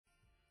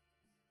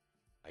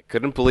I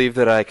couldn't believe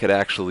that I could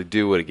actually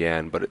do it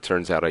again, but it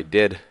turns out I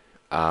did.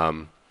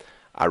 Um,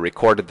 I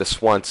recorded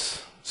this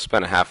once,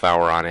 spent a half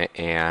hour on it,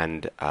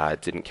 and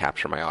it didn't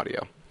capture my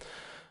audio.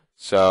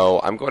 So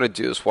I'm going to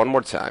do this one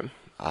more time.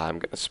 I'm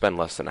going to spend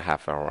less than a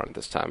half hour on it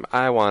this time.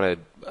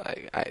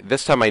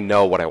 This time I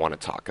know what I want to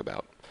talk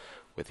about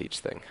with each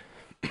thing.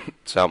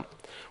 So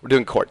we're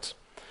doing chords.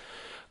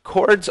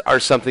 Chords are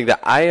something that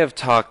I have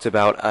talked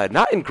about,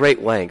 not in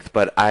great length,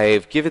 but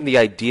I've given the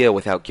idea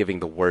without giving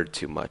the word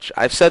too much.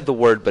 I've said the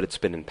word, but it's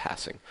been in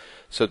passing.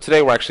 So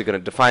today we're actually going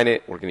to define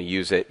it, we're going to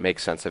use it, make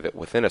sense of it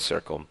within a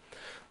circle.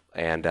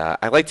 And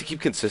I like to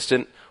keep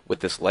consistent with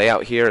this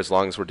layout here as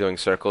long as we're doing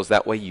circles.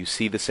 That way you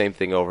see the same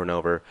thing over and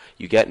over,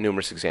 you get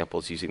numerous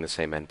examples using the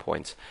same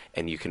endpoints,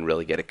 and you can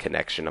really get a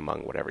connection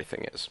among what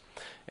everything is.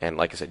 And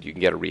like I said, you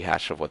can get a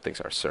rehash of what things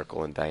are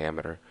circle and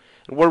diameter.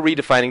 And we're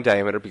redefining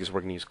diameter because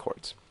we're going to use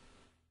chords.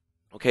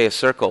 Okay, a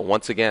circle,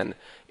 once again,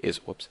 is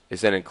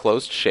an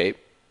enclosed shape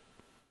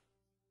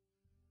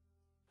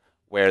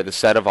where the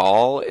set of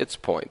all its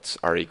points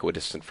are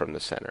equidistant from the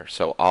center.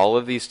 So all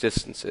of these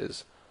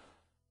distances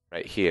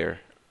right here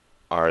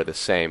are the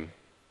same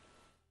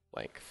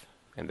length,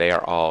 and they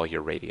are all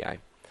your radii.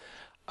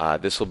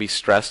 This will be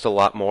stressed a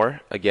lot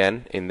more,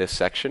 again, in this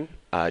section,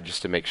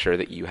 just to make sure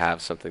that you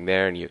have something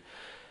there, and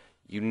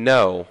you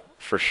know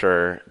for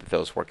sure that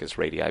those work as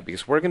radii,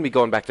 because we're going to be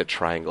going back to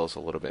triangles a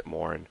little bit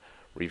more and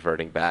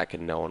reverting back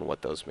and knowing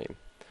what those mean.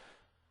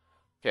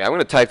 Okay, I'm going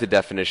to type the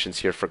definitions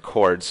here for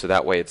chords, so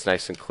that way it's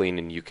nice and clean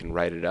and you can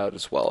write it out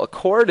as well. A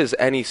chord is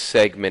any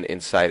segment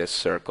inside a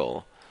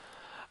circle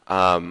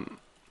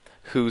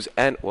whose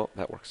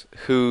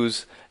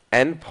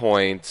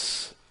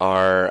endpoints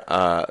lie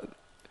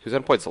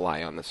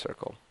on the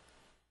circle.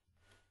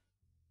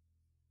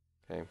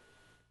 Okay.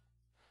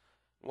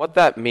 What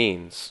that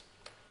means,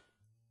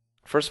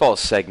 first of all, a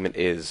segment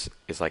is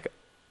like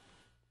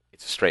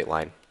it's a straight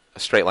line. A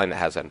straight line that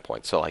has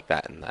endpoints, so like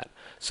that and that.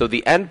 So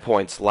the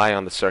endpoints lie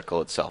on the circle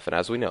itself, and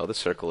as we know, the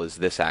circle is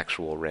this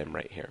actual rim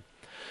right here.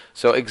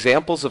 So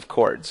examples of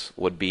chords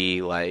would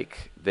be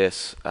like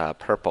this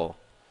purple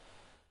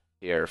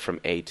here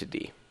from A to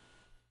D.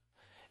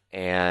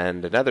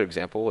 And another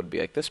example would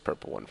be like this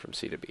purple one from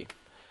C to B.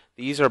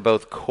 These are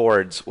both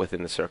chords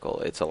within the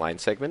circle. It's a line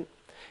segment.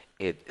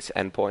 Its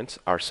endpoints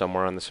are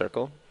somewhere on the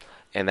circle.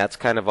 And that's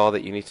kind of all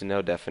that you need to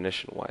know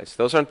definition-wise.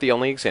 Those aren't the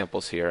only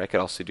examples here. I could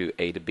also do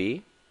A to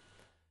B,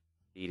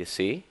 B to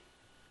C,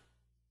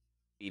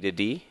 B to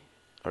D,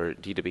 or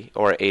D to B,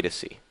 or A to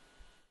C.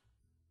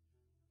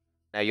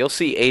 Now you'll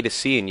see A to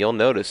C and you'll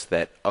notice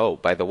that, oh,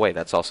 by the way,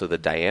 that's also the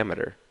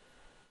diameter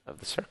of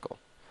the circle.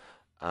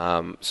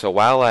 So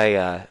while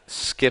I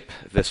skip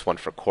this one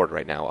for chord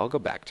right now, I'll go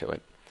back to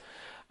it.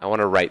 I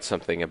want to write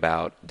something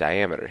about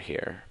diameter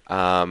here.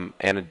 And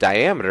a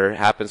diameter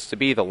happens to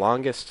be the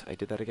longest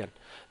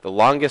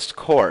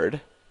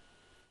chord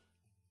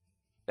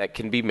that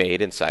can be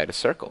made inside a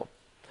circle.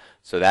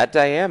 So that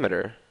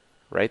diameter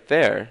right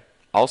there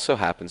also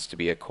happens to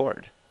be a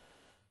chord.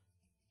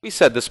 We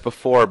said this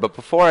before, but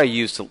before I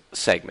used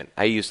segment,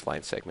 I used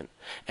line segment.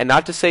 And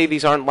not to say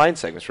these aren't line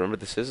segments. Remember,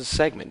 this is a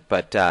segment.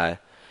 But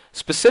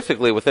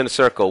specifically within a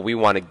circle, we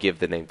want to give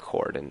the name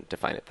chord and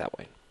define it that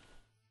way.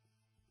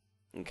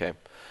 Okay.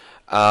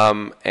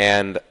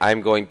 And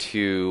I'm going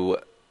to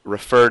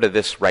refer to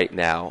this right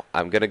now.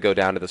 I'm going to go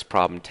down to this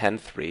problem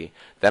 10.3.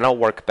 Then I'll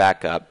work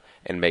back up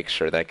and make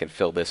sure that I can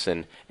fill this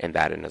in and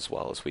that in as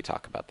well as we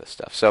talk about this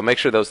stuff. So make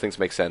sure those things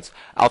make sense.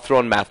 I'll throw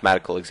in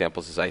mathematical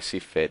examples as I see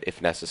fit,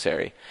 if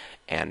necessary,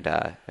 and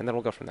then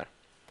we'll go from there.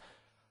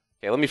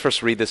 Okay, let me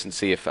first read this and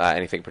see if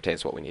anything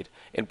pertains to what we need.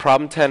 In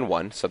problem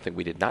 10.1, something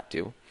we did not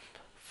do,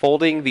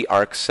 folding the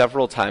arc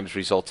several times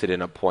resulted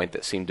in a point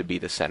that seemed to be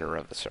the center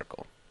of the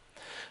circle.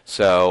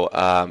 So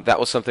that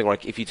was something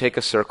like if you take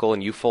a circle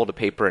and you fold a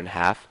paper in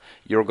half,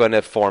 you're going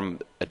to form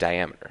a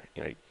diameter.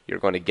 You're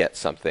going to get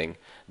something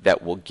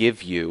that will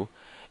give you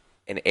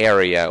an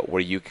area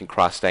where you can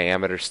cross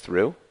diameters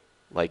through,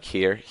 like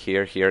here,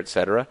 here, here,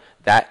 etc.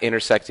 That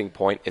intersecting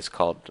point is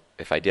called,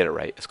 if I did it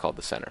right, is called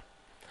the center.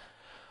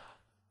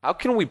 How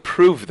can we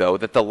prove, though,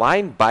 that the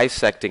line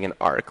bisecting an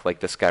arc,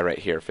 like this guy right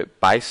here, if it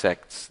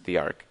bisects the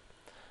arc,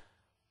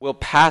 will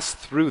pass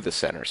through the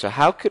center? So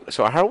how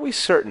are we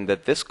certain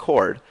that this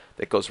chord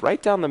that goes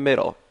right down the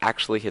middle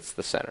actually hits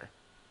the center?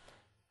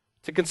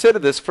 To consider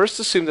this, first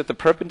assume that the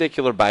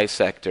perpendicular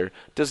bisector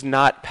does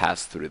not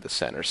pass through the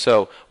center.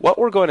 So what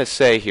we're going to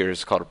say here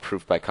is called a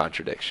proof by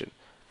contradiction.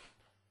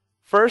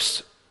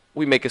 First,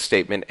 we make a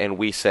statement and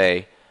we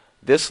say,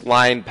 this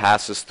line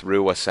passes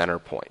through a center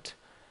point.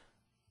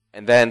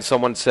 And then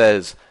someone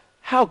says,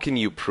 how can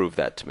you prove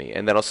that to me?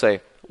 And then I'll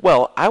say,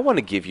 well, I want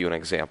to give you an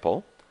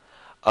example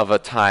of a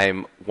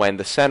time when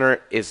the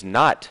center is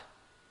not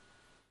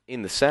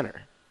in the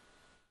center.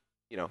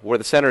 Where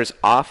the center is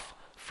off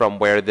from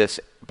where this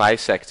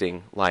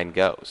bisecting line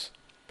goes.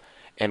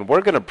 And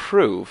we're going to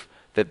prove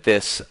that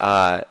this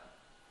has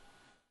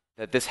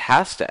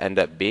to end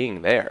up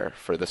being there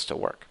for this to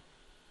work.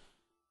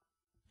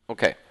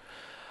 Okay.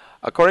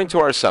 According to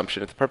our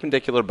assumption, if the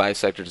perpendicular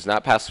bisector does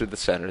not pass through the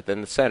center,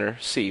 then the center,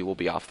 C, will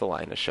be off the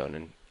line as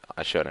shown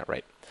at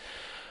right.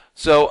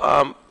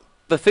 So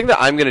the thing that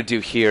I'm going to do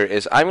here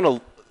is I'm going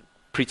to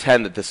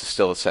pretend that this is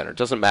still the center. It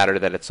doesn't matter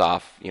that it's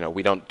off.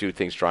 We don't do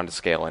things drawn to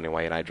scale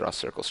anyway, and I draw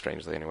circles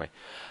strangely anyway.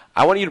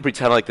 I want you to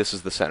pretend like this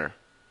is the center.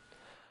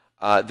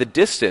 The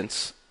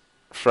distance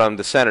from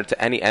the center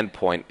to any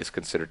endpoint is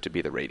considered to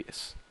be the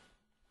radius.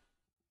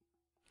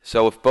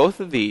 So if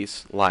both of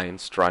these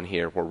lines drawn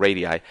here were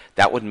radii,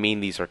 that would mean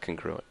these are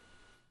congruent.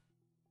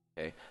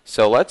 Okay.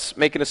 So let's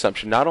make an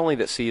assumption not only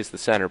that C is the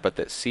center, but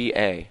that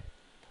CA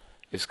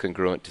is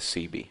congruent to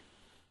CB.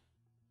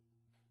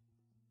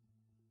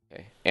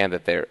 Okay. And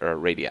that there are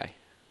radii.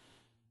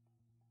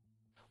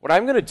 What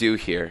I'm going to do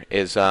here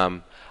is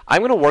I'm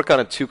going to work on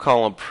a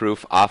two-column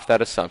proof off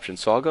that assumption,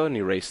 so I'll go and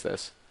erase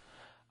this.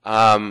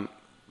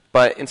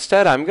 But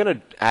instead, I'm going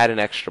to add an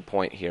extra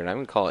point here, and I'm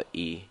going to call it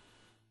E.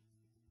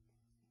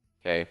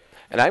 Okay,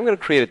 and I'm going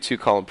to create a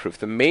two-column proof.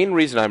 The main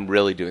reason I'm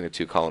really doing the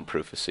two-column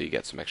proof is so you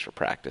get some extra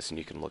practice and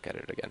you can look at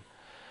it again.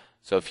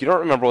 So if you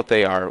don't remember what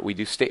they are, we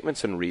do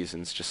statements and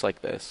reasons just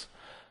like this.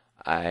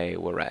 I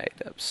will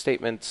write up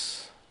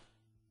statements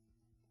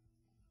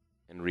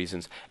and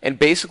reasons. And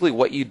basically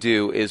what you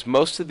do is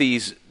most of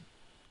these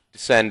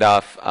descend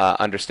off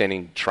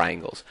understanding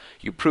triangles.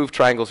 You prove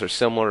triangles are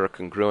similar or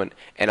congruent,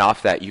 and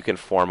off that you can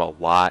form a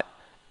lot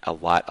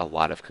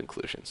of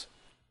conclusions.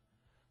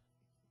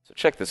 So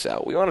check this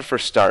out. We want to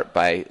first start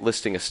by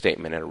listing a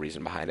statement and a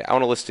reason behind it. I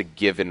want to list a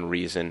given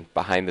reason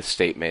behind the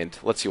statement.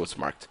 Let's see what's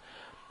marked.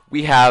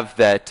 We have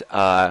that,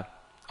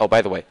 oh,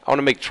 by the way, I want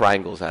to make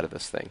triangles out of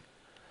this thing.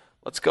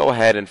 Let's go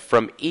ahead and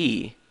from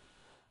E,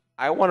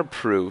 I want to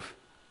prove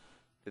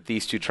that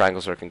these two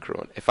triangles are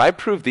congruent. If I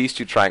prove these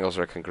two triangles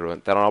are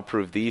congruent, then I'll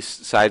prove these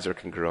sides are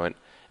congruent,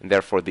 and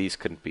therefore these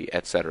couldn't be,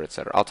 etc.,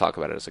 etc. I'll talk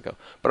about it as I go.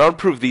 But I'll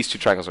prove these two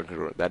triangles are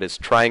congruent. That is,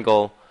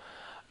 triangle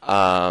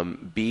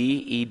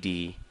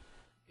BED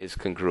is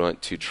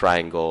congruent to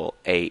triangle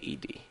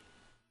AED.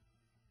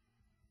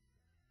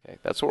 Okay,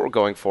 that's what we're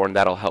going for, and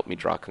that'll help me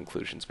draw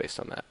conclusions based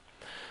on that.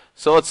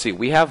 So let's see.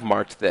 We have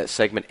marked that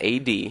segment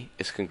AD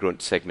is congruent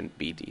to segment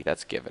BD.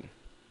 That's given.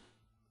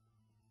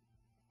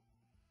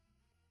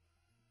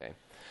 Okay.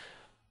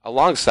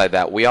 Alongside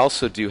that, we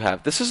also do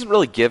have, this isn't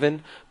really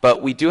given,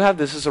 but we do have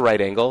this as a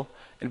right angle.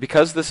 And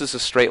because this is a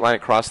straight line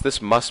across,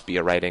 this must be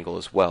a right angle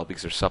as well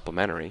because they're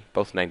supplementary,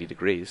 both 90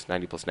 degrees.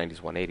 90 plus 90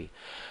 is 180.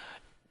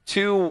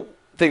 Two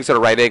things that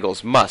are right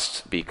angles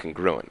must be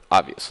congruent,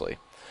 obviously.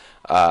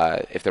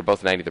 If they're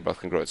both 90, they're both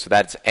congruent. So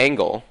that's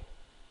angle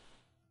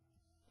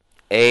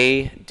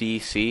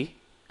ADC,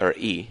 or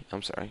E,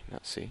 I'm sorry,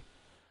 not C,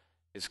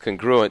 is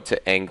congruent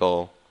to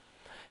angle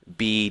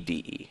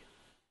BDE.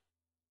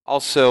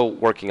 Also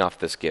working off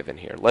this given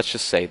here. Let's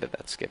just say that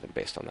that's given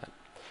based on that.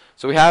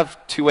 So we have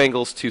two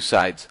angles, two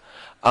sides.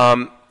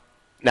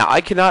 Now,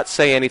 I cannot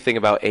say anything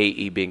about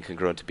AE being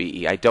congruent to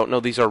BE. I don't know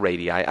these are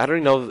radii. I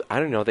don't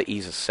know that E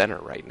is a center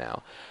right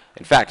now.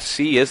 In fact,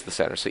 C is the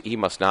center, so E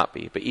must not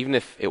be. But even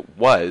if it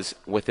was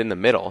within the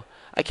middle,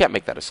 I can't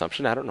make that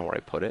assumption. I don't know where I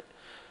put it.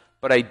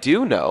 But I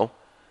do know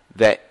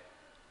that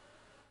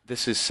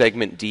this is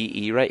segment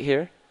DE right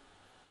here.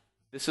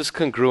 This is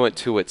congruent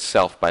to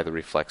itself by the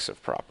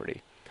reflexive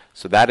property.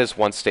 So that is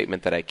one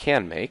statement that I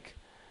can make.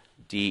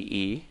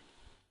 DE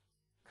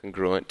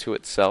congruent to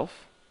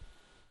itself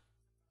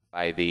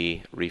by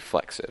the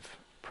reflexive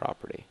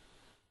property.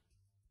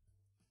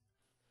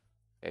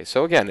 Okay,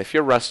 so again, if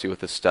you're rusty with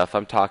this stuff,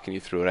 I'm talking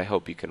you through it. I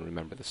hope you can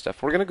remember this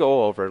stuff. We're going to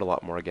go over it a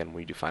lot more again when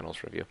we do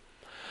finals review.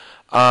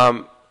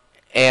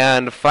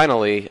 And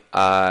finally,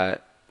 now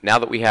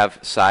that we have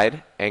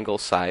side, angle,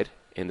 side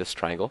in this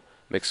triangle,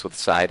 mixed with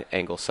side,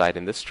 angle, side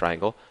in this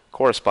triangle,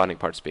 corresponding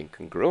parts being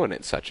congruent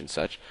and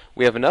such,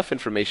 we have enough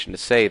information to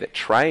say that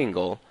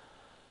triangle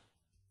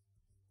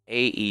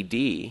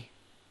AED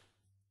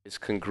is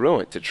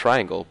congruent to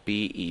triangle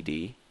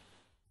BED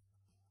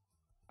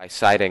by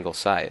side, angle,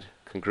 side,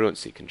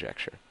 congruency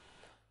conjecture.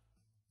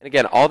 And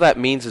again, all that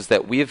means is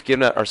that we have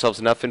given ourselves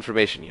enough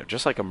information,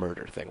 just like a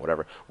murder thing,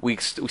 whatever. We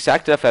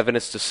stacked enough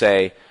evidence to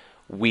say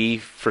we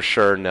for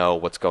sure know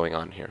what's going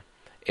on here.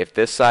 If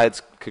this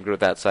side's congruent with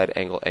that side,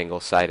 angle, angle,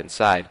 side, and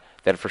side,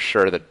 then for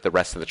sure that the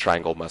rest of the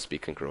triangle must be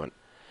congruent.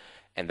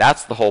 And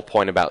that's the whole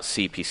point about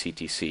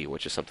CPCTC,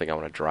 which is something I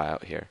want to draw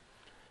out here.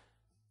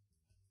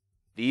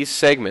 These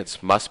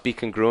segments must be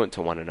congruent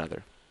to one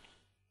another.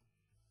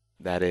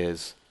 That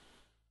is,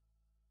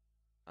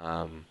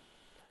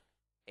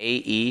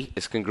 AE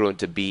is congruent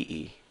to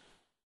BE.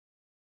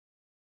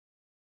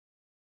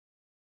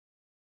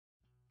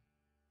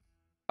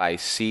 By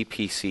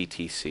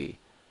CPCTC.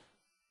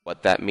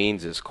 What that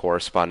means is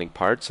corresponding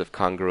parts of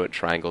congruent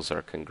triangles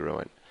are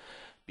congruent.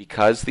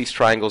 Because these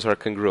triangles are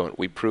congruent,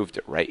 we proved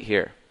it right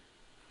here.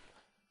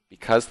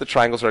 Because the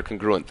triangles are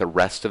congruent, the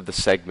rest of the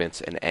segments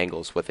and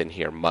angles within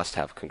here must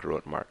have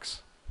congruent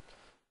marks.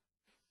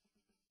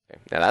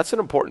 Okay. Now that's an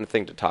important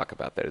thing to talk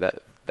about there.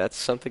 That's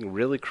something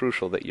really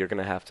crucial that you're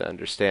going to have to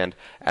understand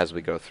as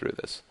we go through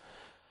this.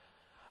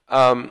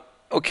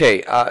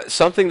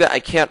 Something that I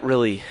can't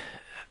really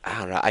I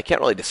don't know, I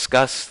can't really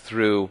discuss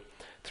through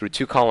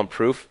two-column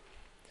proof.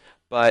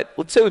 But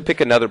let's say we pick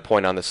another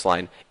point on this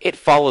line. It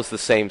follows the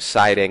same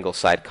side angle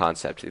side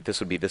concept. This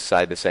would be this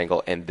side, this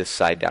angle, and this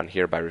side down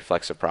here by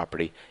reflexive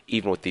property,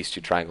 even with these two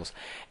triangles.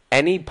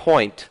 Any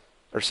point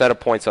or set of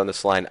points on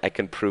this line, I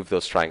can prove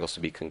those triangles to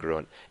be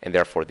congruent, and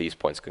therefore these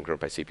points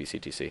congruent by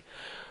CP/CTC.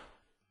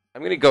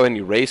 I'm going to go and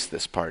erase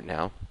this part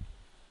now,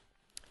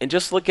 and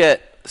just look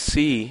at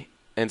C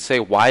and say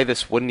why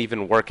this wouldn't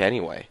even work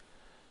anyway.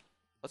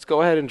 Let's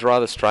go ahead and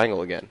draw this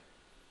triangle again.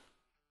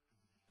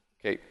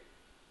 Okay.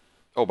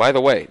 Oh, by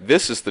the way,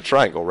 this is the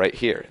triangle right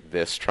here.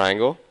 This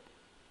triangle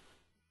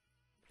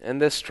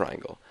and this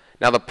triangle.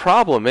 Now the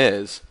problem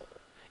is,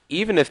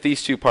 even if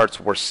these two parts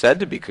were said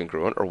to be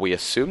congruent, or we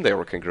assume they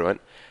were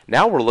congruent,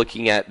 now we're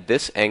looking at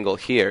this angle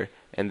here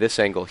and this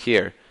angle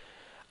here.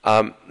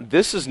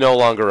 This is no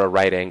longer a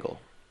right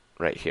angle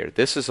right here.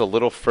 This is a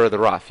little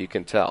further off, you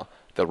can tell.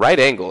 The right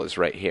angle is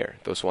right here,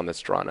 this one that's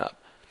drawn up.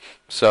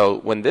 So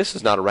when this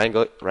is not a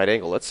right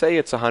angle, let's say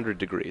it's 100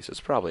 degrees. It's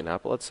probably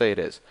not, but let's say it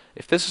is.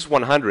 If this is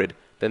 100,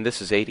 then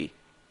this is 80.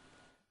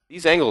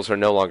 These angles are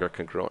no longer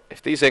congruent.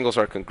 If these angles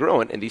are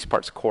congruent and these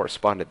parts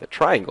correspond to the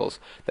triangles,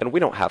 then we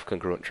don't have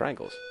congruent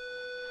triangles.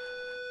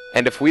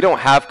 And if we don't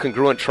have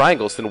congruent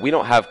triangles, then we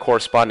don't have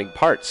corresponding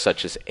parts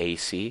such as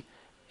AC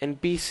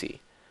and BC.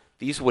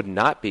 These would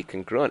not be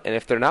congruent, and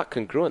if they're not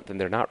congruent, then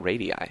they're not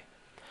radii.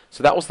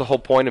 So that was the whole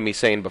point of me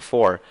saying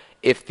before,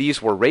 if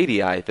these were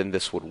radii, then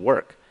this would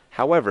work.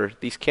 However,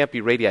 these can't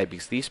be radii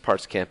because these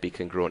parts can't be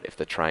congruent if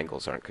the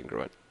triangles aren't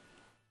congruent.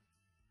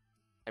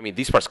 I mean,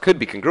 these parts could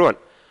be congruent,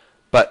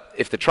 but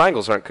if the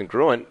triangles aren't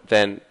congruent,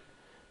 then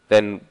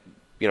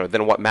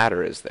what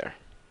matter is there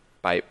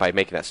by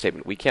making that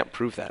statement? We can't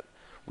prove that.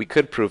 We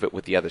could prove it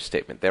with the other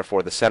statement.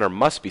 Therefore, the center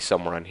must be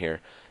somewhere on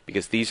here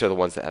because these are the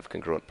ones that have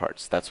congruent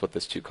parts. That's what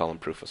this two-column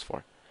proof was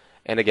for.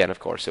 And again, of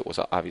course, it was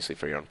obviously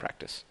for your own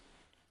practice.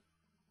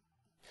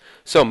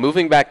 So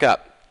moving back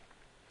up,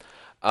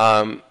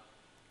 I'm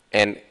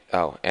going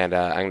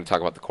to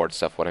talk about the chord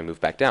stuff when I move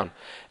back down.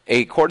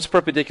 A chord's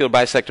perpendicular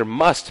bisector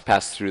must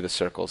pass through the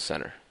circle's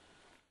center.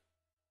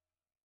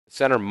 The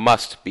center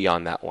must be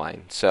on that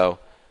line. So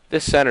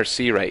this center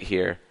C right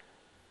here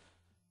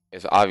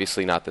is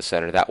obviously not the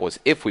center. That was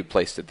if we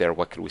placed it there.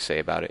 What could we say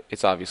about it?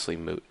 It's obviously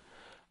moot.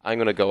 I'm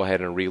going to go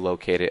ahead and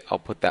relocate it. I'll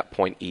put that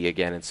point E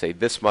again and say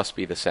this must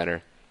be the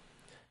center.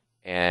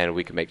 And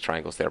we can make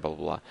triangles there, blah,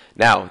 blah, blah.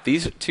 Now,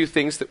 these two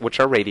things,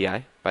 which are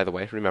radii, by the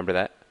way, remember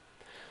that.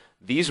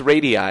 These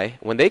radii,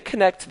 when they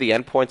connect to the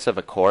endpoints of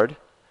a chord,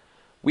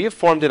 we have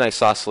formed an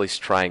isosceles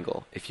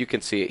triangle. If you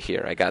can see it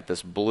here, I got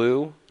this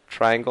blue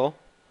triangle,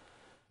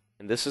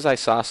 and this is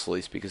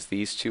isosceles because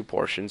these two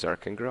portions are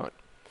congruent.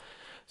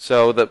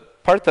 So the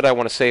part that I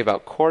want to say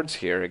about chords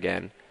here,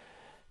 again,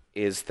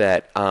 is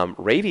that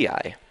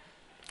radii,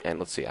 and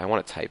let's see, I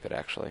want to type it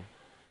actually.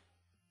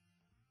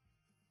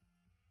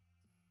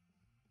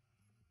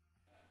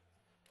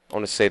 I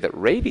want to say that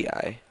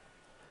radii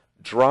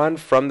drawn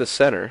from the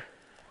center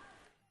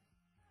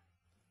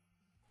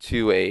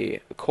to a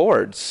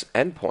chord's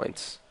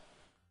endpoints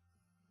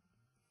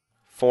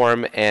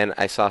form an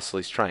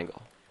isosceles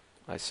triangle.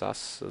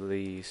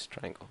 Isosceles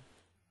triangle.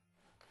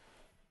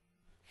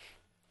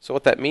 So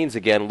what that means,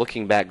 again,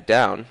 looking back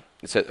down,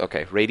 it says,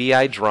 okay,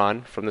 radii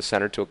drawn from the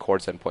center to a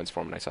chord's endpoints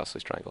form an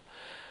isosceles triangle.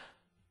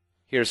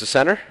 Here's the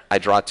center. I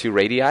draw two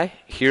radii.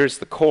 Here's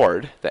the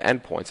chord, the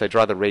endpoints. I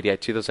draw the radii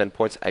to those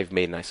endpoints. I've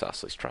made an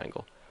isosceles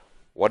triangle.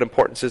 What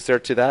importance is there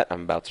to that?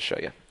 I'm about to show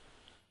you.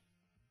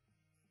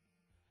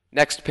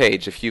 Next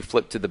page, if you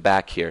flip to the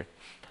back here,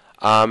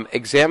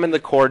 examine the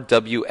chord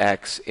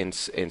WX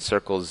in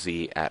circle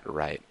Z at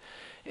right.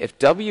 If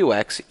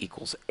WX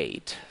equals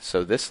 8,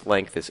 so this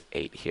length is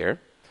 8 here,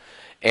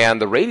 and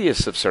the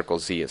radius of circle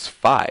Z is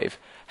 5,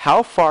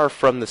 how far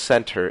from the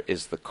center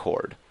is the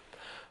chord?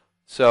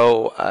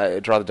 So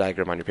draw the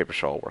diagram on your paper,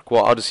 sure, it'll work.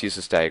 Well, I'll just use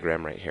this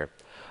diagram right here.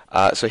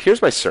 So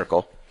here's my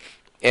circle,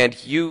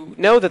 and you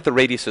know that the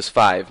radius is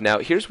 5. Now,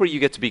 here's where you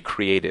get to be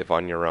creative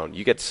on your own.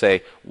 You get to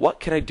say, what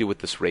can I do with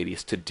this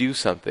radius to do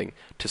something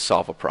to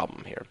solve a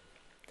problem here?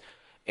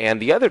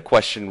 And the other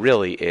question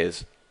really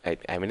is,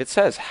 I mean, it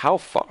says how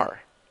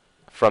far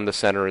from the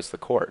center is the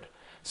chord.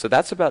 So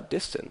that's about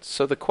distance.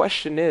 So the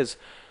question is,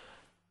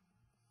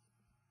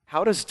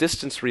 how does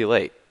distance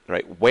relate?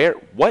 Right?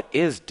 What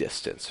is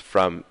distance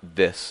from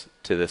this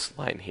to this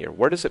line here?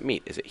 Where does it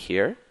meet? Is it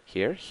here,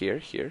 here, here,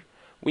 here?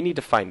 We need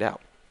to find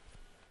out.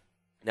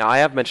 Now, I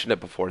have mentioned it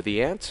before.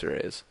 The answer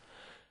is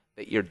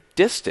that your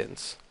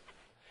distance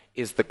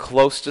is the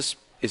closest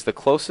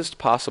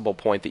possible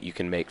point that you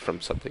can make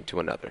from something to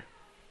another.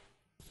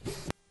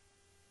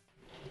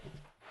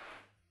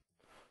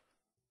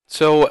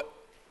 So,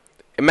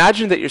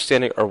 imagine that you're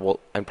standing, or well,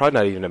 I'm probably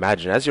not even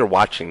imagine, as you're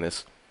watching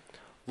this,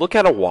 look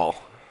at a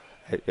wall.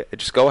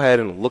 Just go ahead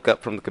and look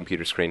up from the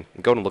computer screen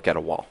and go and look at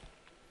a wall.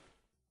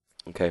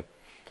 Okay.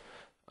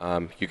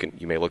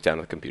 You may look down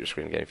at the computer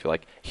screen again if you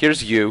like.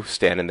 Here's you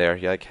standing there.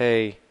 You're like,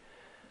 hey,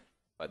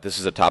 but this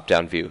is a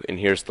top-down view, and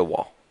here's the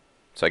wall.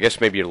 So I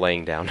guess maybe you're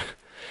laying down.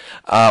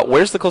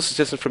 Where's the closest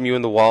distance from you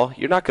and the wall?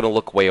 You're not going to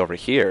look way over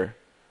here.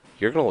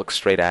 You're going to look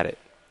straight at it,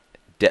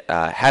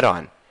 head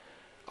on,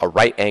 a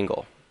right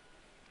angle.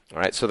 All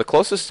right, so the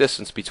closest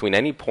distance between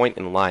any point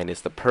and line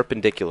is the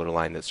perpendicular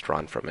line that's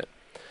drawn from it.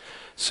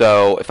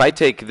 So if I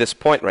take this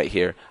point right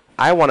here,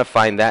 I want to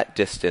find that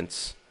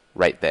distance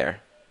right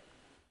there.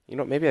 You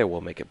know, maybe I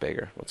will make it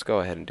bigger. Let's go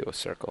ahead and do a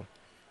circle.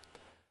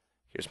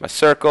 Here's my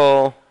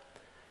circle.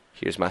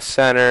 Here's my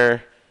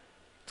center.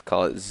 Let's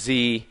call it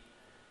Z.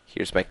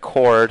 Here's my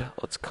chord.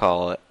 Let's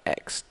call it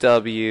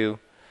XW.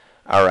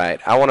 All right,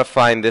 I want to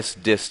find this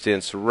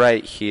distance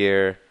right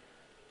here.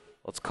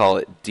 Let's call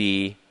it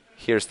D.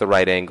 Here's the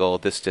right angle.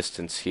 This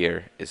distance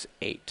here is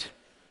 8.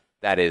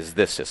 That is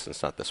this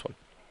distance, not this one.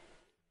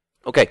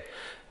 Okay,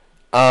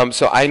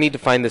 so I need to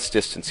find this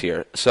distance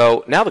here.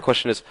 So now the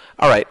question is,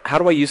 all right, how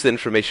do I use the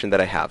information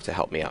that I have to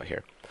help me out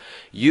here?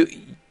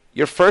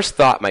 Your first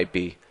thought might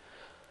be,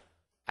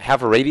 I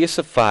have a radius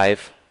of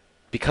 5.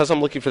 Because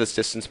I'm looking for this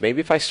distance,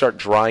 maybe if I start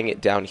drawing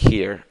it down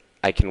here,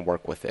 I can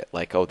work with it.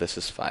 Like, oh, this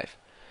is 5.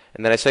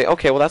 And then I say,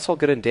 okay, well, that's all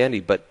good and dandy,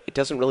 but it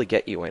doesn't really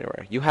get you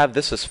anywhere. You have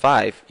this as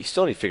 5. You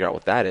still need to figure out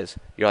what that is.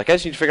 You're like, I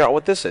just need to figure out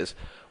what this is.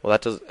 Well,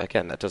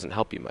 that doesn't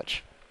help you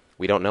much.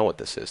 We don't know what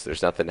this is.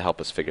 There's nothing to help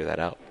us figure that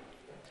out.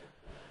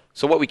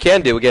 So what we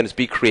can do, again, is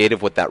be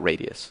creative with that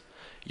radius.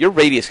 Your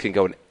radius can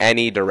go in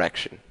any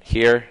direction.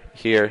 Here,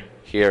 here,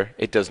 here.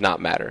 It does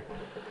not matter.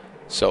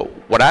 So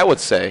what I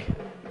would say,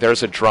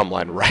 there's a drum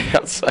line right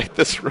outside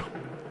this room.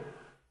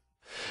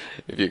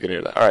 If you can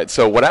hear that. All right,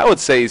 so what I would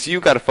say is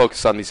you've got to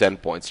focus on these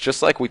endpoints.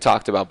 Just like we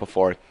talked about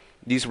before,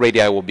 these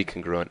radii will be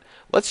congruent.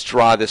 Let's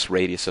draw this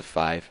radius of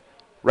 5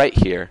 right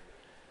here,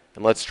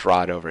 and let's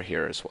draw it over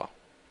here as well.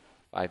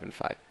 5 and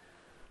 5.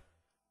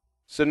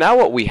 So now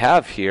what we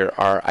have here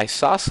are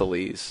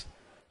isosceles,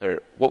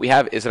 or what we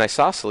have is an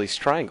isosceles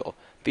triangle.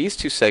 These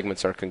two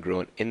segments are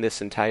congruent in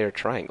this entire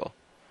triangle.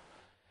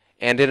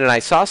 And in an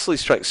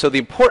isosceles triangle, so the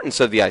importance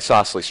of the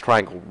isosceles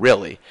triangle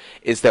really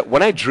is that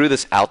when I drew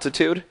this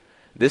altitude,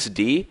 this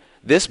D,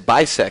 this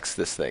bisects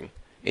this thing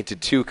into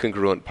two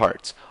congruent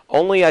parts.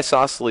 Only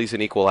isosceles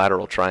and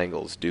equilateral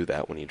triangles do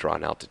that when you draw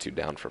an altitude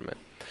down from it.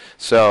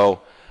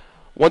 So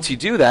once you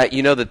do that,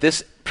 you know that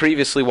this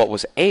previously what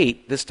was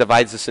 8, this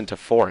divides this into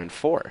 4 and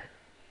 4.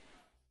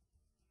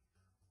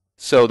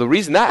 So the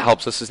reason that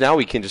helps us is now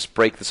we can just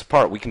break this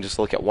apart. We can just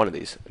look at one of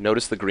these.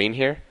 Notice the green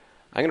here?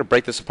 I'm going to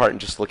break this apart and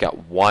just look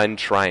at one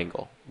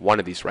triangle, one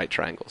of these right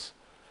triangles.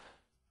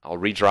 I'll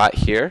redraw it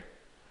here,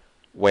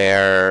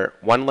 where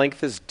one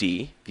length is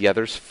D, the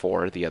other's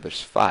 4, the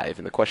other's 5.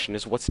 And the question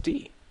is, what's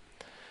D?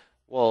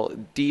 Well,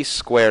 D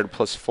squared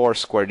plus 4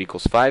 squared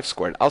equals 5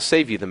 squared. I'll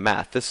save you the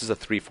math. This is a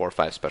 3, 4,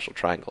 5 special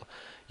triangle.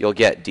 You'll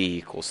get D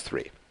equals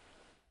 3.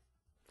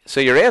 So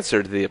your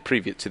answer to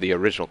the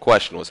original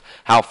question was,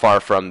 how far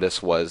from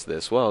this was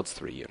this? Well, it's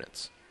 3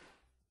 units.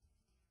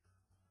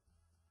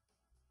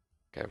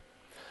 Okay.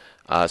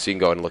 So you can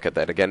go and look at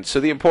that again. So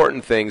the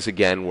important things,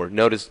 again, were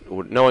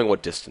knowing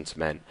what distance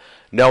meant,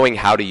 knowing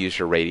how to use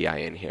your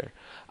radii in here.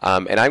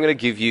 And I'm going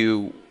to give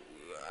you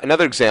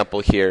another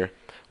example here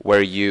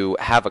where you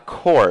have a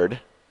chord,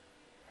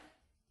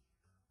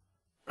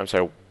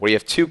 where you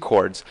have two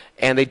chords,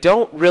 and they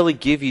don't really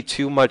give you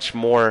too much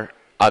more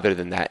other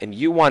than that, and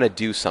you want to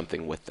do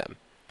something with them.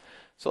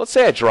 So let's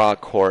say I draw a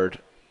chord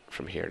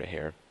from here to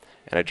here,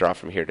 and I draw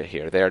from here to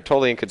here. They are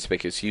totally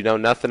inconspicuous. You know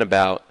nothing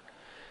about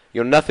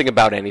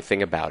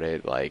anything about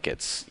it. Like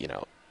it's, you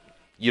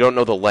don't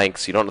know the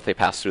lengths. You don't know if they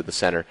pass through the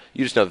center.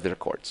 You just know that they're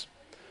chords.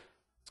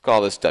 Let's call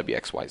this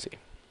WXYZ.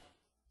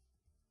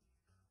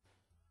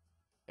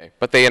 Okay,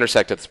 but they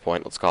intersect at this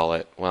point. Let's call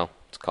it L.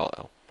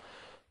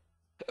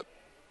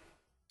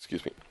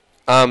 Excuse me.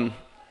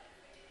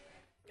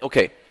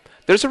 Okay,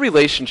 there's a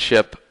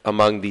relationship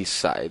among these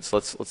sides.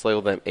 Let's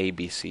label them A,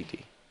 B, C,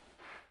 D.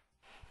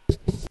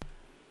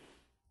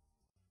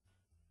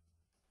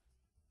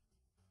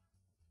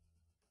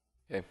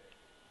 Okay.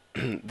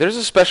 There's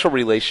a special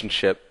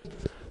relationship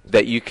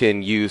that you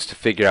can use to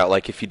figure out,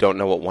 like, if you don't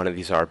know what one of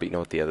these are, but you know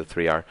what the other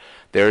three are.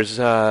 There's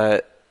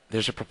a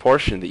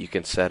proportion that you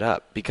can set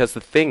up, because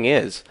the thing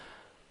is,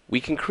 we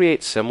can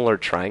create similar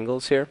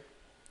triangles here,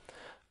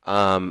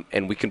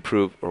 and we can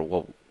prove,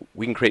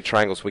 we can create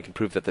triangles. We can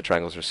prove that the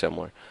triangles are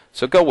similar.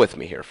 So go with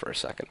me here for a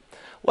second.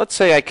 Let's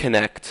say I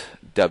connect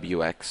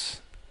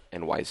WX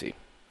and YZ,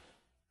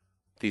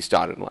 these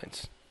dotted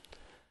lines.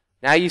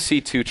 Now you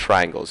see two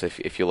triangles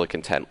if you look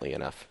intently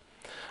enough.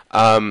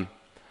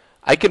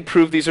 I can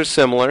prove these are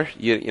similar.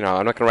 I'm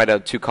not going to write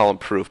out a two-column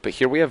proof, but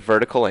here we have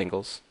vertical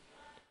angles.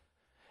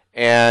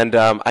 And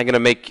I'm going to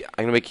make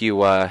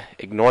you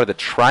ignore the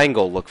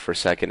triangle look for a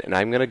second, and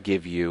I'm going to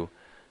give you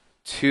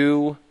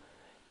two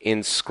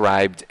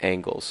inscribed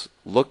angles.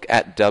 Look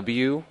at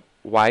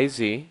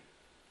WYZ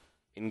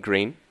in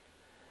green,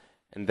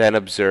 and then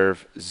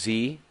observe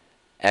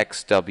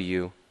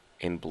ZXW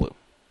in blue.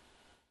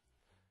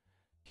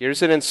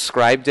 Here's an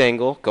inscribed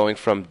angle going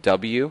from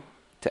W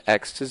to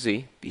X to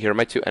Z. Here are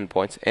my two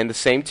endpoints, and the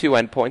same two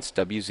endpoints,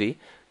 WZ,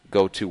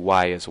 go to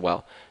Y as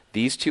well.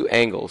 These two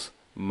angles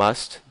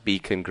must be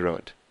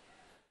congruent.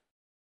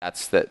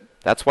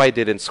 That's why I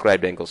did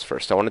inscribed angles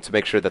first. I wanted to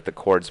make sure that the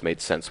chords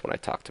made sense when I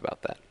talked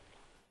about that.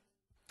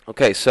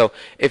 Okay, so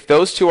if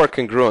those two are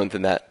congruent,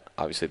 then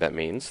obviously that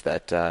means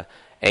that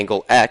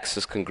angle x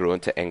is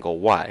congruent to angle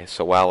y.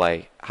 So while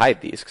I hide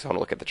these, because I want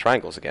to look at the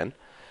triangles again,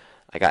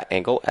 I got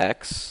angle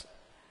x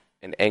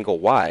and angle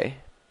y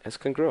as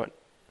congruent.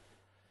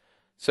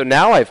 So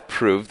now I've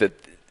proved that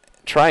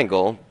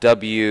triangle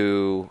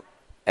WXO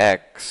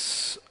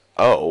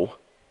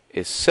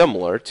is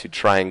similar to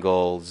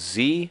triangle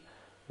ZYO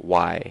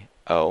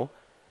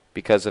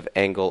because of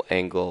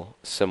angle-angle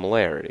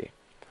similarity.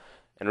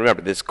 And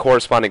remember, there's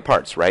corresponding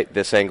parts, right?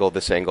 This angle,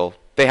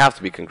 they have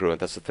to be congruent.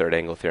 That's the third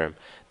angle theorem.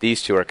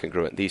 These two are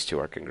congruent. These two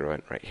are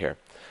congruent right here.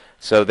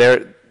 So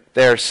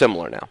they're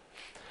similar now.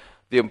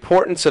 The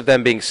importance of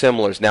them being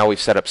similar is now we've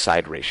set up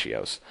side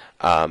ratios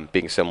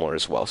being similar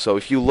as well. So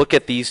if you look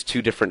at these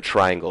two different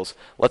triangles,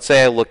 let's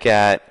say I look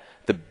at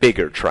the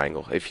bigger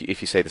triangle, if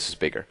you say this is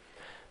bigger.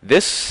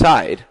 This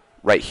side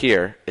right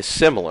here is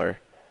similar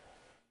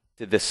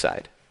to this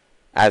side.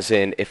 As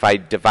in, if I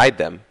divide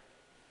them,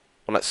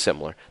 well, not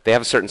similar, they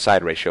have a certain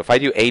side ratio. If I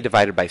do A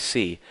divided by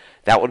C,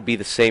 that would be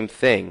the same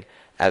thing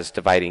as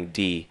dividing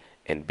D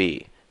and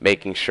B,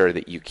 making sure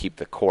that you keep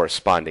the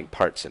corresponding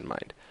parts in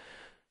mind.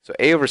 So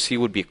A over C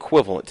would be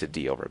equivalent to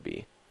D over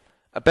B.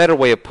 A better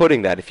way of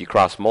putting that, if you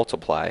cross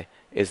multiply,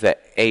 is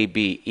that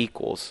AB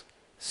equals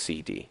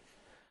CD.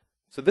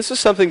 So this is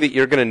something that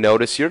you're going to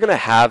notice. You're going to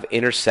have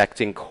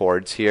intersecting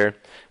chords here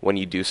when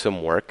you do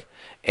some work.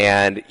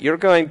 And you're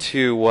going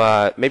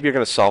to, maybe you're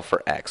going to solve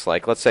for x.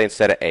 Like, let's say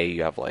instead of A,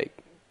 you have like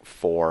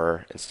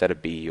 4. Instead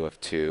of B, you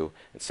have 2.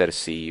 Instead of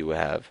C, you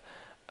have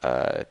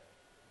 1.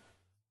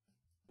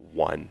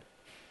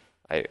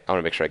 I want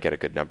to make sure I get a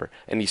good number.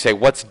 And you say,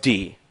 what's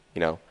D?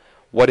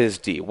 What is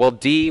D? Well,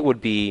 D would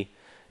be,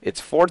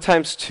 it's 4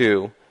 times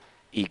 2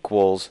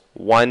 equals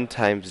 1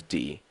 times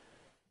D.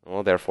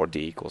 Well, therefore,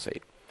 D equals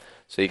 8.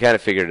 So you kind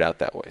of figured it out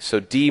that way. So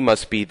D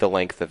must be the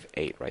length of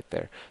 8 right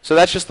there. So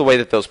that's just the way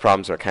that those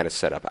problems are kind of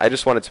set up. I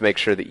just wanted to make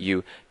sure that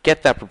you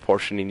get that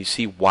proportion and you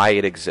see why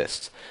it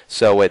exists.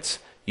 So it's,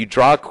 you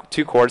draw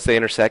two chords, they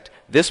intersect.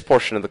 This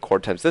portion of the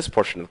chord times this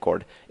portion of the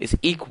chord is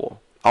equal,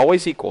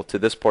 always equal to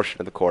this portion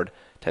of the chord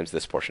times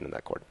this portion of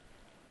that chord.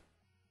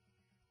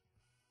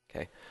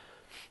 Okay.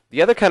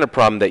 The other kind of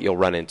problem that you'll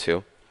run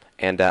into,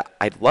 and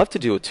I'd love to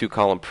do a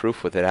 2-column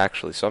proof with it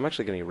actually, so I'm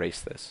actually going to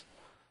erase this.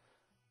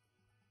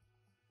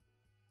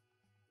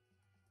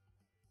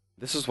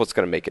 This is what's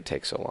going to make it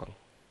take so long,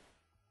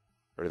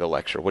 or the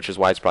lecture, which is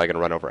why it's probably going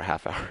to run over a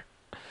half hour.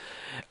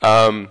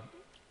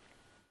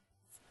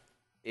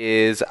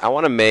 Is I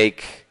want to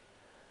make,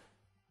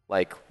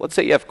 like, let's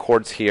say you have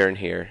chords here and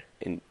here,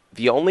 and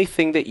the only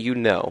thing that you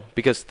know,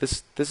 because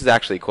this is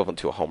actually equivalent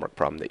to a homework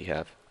problem that you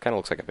have, kind of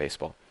looks like a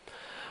baseball.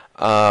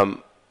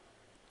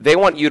 They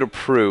want you to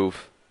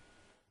prove,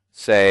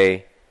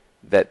 say,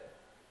 that,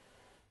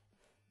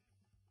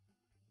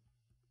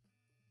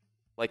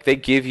 like, they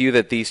give you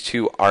that these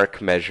two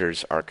arc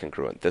measures are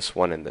congruent, this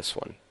one and this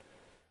one.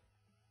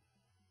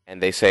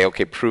 And they say,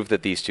 okay, prove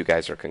that these two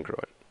guys are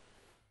congruent.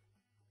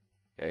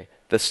 Okay.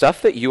 The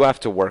stuff that you have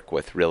to work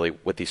with, really,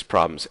 with these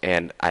problems,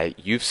 and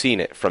you've seen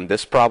it from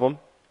this problem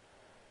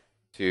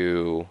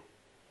to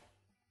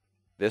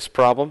this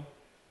problem,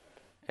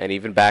 and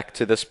even back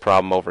to this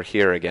problem over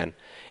here again,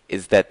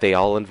 is that they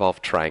all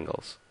involve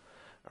triangles.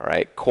 All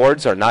right,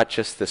 chords are not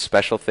just this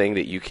special thing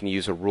that you can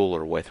use a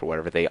ruler with or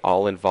whatever. They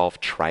all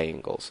involve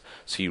triangles.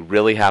 So you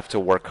really have to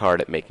work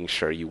hard at making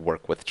sure you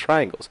work with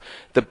triangles.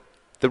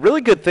 The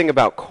really good thing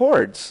about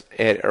chords,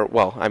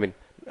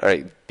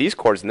 these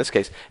chords in this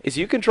case, is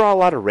you can draw a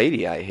lot of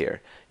radii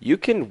here. You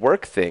can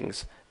work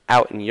things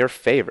out in your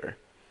favor.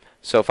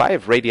 So if I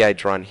have radii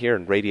drawn here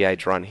and radii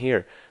drawn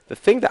here, the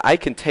thing that I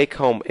can take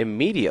home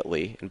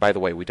immediately, and by the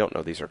way, we don't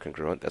know these are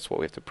congruent, that's what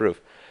we have to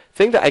prove. The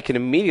thing that I can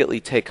immediately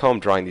take home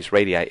drawing these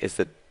radii is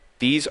that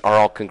these are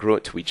all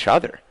congruent to each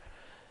other.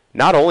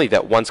 Not only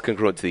that one's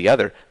congruent to the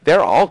other,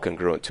 they're all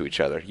congruent to each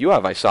other. You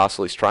have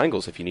isosceles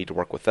triangles if you need to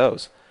work with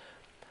those.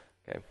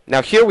 Okay.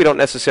 Now here we don't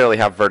necessarily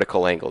have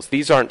vertical angles.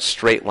 These aren't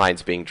straight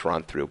lines being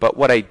drawn through. But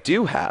what I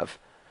do have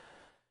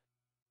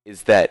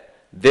is that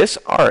this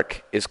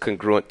arc is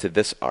congruent to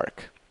this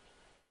arc.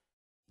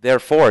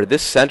 Therefore,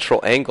 this central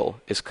angle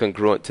is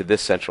congruent to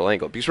this central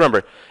angle. Because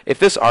remember, if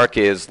this arc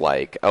is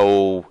like,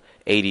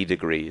 80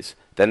 degrees,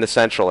 then the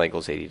central angle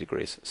is 80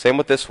 degrees. Same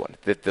with this one.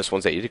 This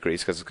one's 80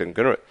 degrees because it's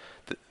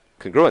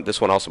congruent.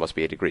 This one also must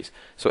be 80 degrees.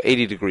 So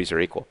 80 degrees are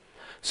equal.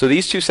 So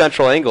these two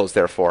central angles,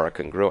 therefore, are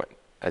congruent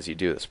as you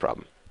do this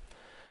problem.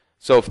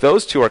 So if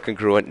those two are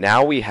congruent,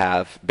 now we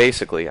have,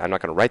 basically, I'm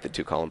not going to write the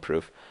 2-column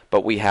proof,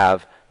 but we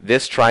have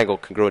this triangle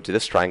congruent to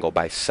this triangle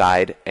by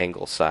side,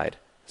 angle, side.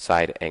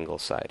 Side, angle,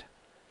 side.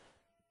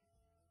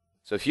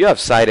 So if you have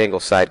side, angle,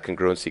 side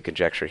congruency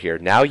conjecture here,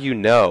 now you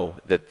know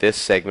that this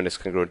segment is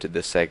congruent to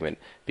this segment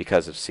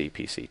because of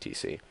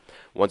CPCTC.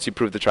 Once you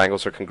prove the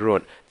triangles are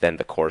congruent, then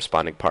the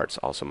corresponding parts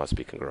also must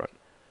be congruent.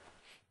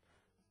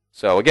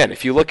 So again,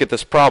 if you look at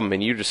this problem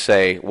and you just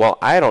say, well,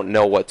 I don't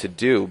know what to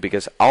do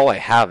because all I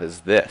have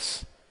is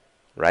this,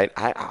 right?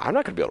 I'm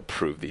not going to be able to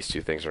prove these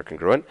two things are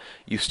congruent.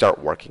 You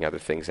start working other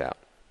things out,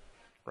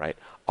 right?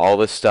 All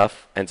this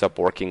stuff ends up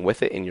working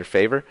with it in your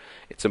favor.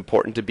 It's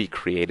important to be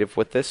creative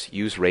with this.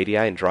 Use radii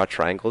and draw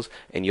triangles,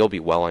 and you'll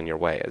be well on your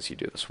way as you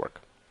do this work.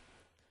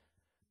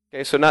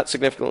 Okay, so not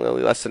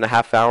significantly less than a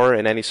half hour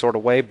in any sort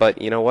of way,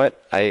 but you know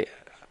what? I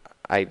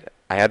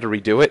had to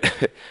redo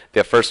it.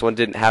 The first one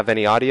didn't have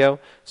any audio,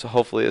 so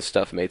hopefully this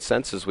stuff made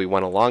sense as we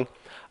went along.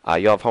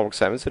 You'll have homework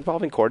assignments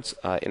involving chords,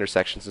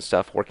 intersections and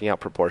stuff, working out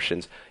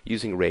proportions,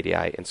 using radii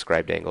and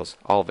scribed angles.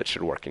 All of it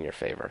should work in your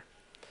favor.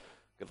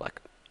 Good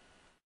luck.